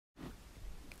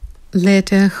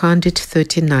Letter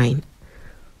 139.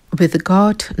 With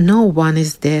God no one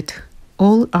is dead,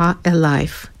 all are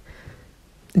alive.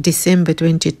 December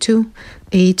 22,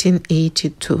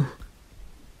 1882.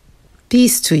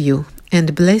 Peace to you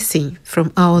and blessing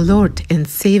from our Lord and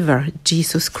Savior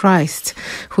Jesus Christ,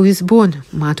 who is born,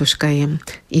 Matushka M,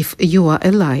 if you are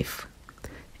alive.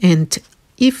 And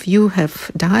if you have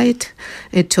died,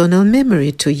 eternal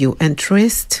memory to you and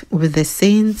rest with the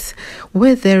saints,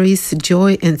 where there is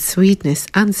joy and sweetness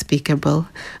unspeakable,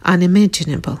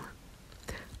 unimaginable.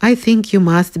 I think you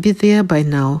must be there by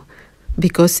now,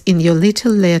 because in your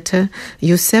little letter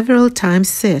you several times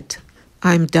said,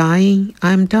 I'm dying,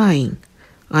 I'm dying,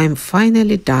 I'm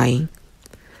finally dying.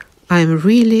 I'm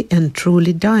really and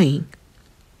truly dying.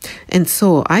 And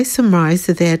so I surmise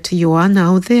that you are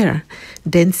now there,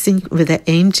 dancing with the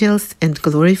angels and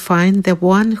glorifying the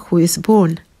one who is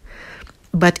born.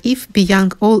 But if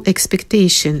beyond all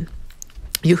expectation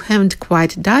you haven't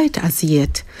quite died as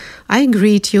yet, I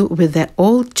greet you with the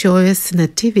all-joyous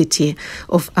nativity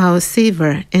of our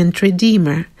Savior and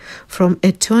Redeemer from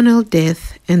eternal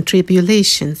death and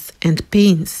tribulations and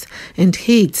pains and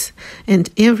hates and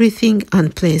everything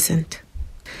unpleasant.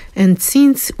 And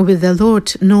since with the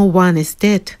Lord no one is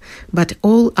dead, but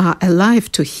all are alive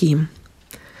to him.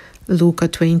 Luke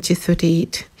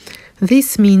 20:38.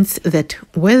 This means that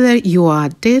whether you are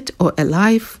dead or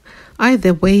alive,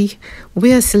 either way,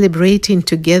 we are celebrating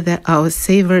together our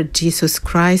Savior Jesus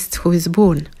Christ who is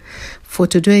born. For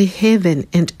today heaven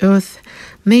and earth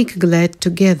make glad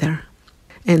together.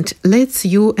 And let's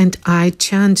you and I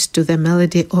chant to the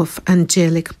melody of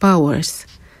angelic powers.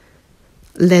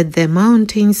 Let the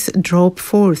mountains drop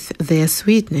forth their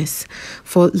sweetness,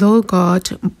 for Lord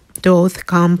God doth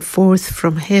come forth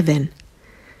from heaven.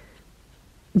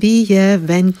 Be ye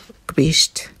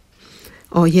vanquished,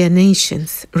 O ye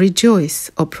nations,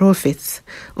 rejoice, O prophets,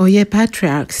 O ye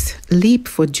patriarchs, leap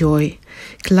for joy,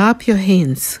 clap your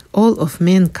hands, all of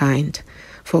mankind,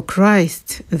 for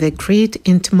Christ, the great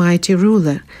and mighty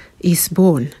ruler, is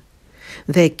born.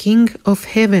 The King of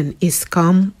heaven is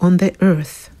come on the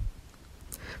earth.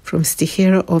 From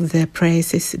Stihera of the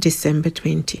Praises, December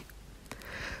 20.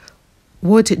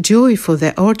 What joy for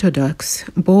the Orthodox,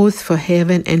 both for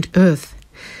heaven and earth!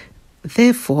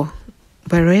 Therefore,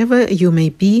 wherever you may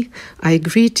be, I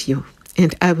greet you,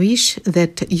 and I wish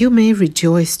that you may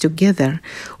rejoice together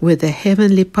with the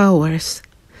heavenly powers.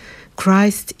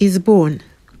 Christ is born.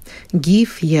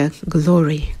 Give ye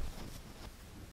glory.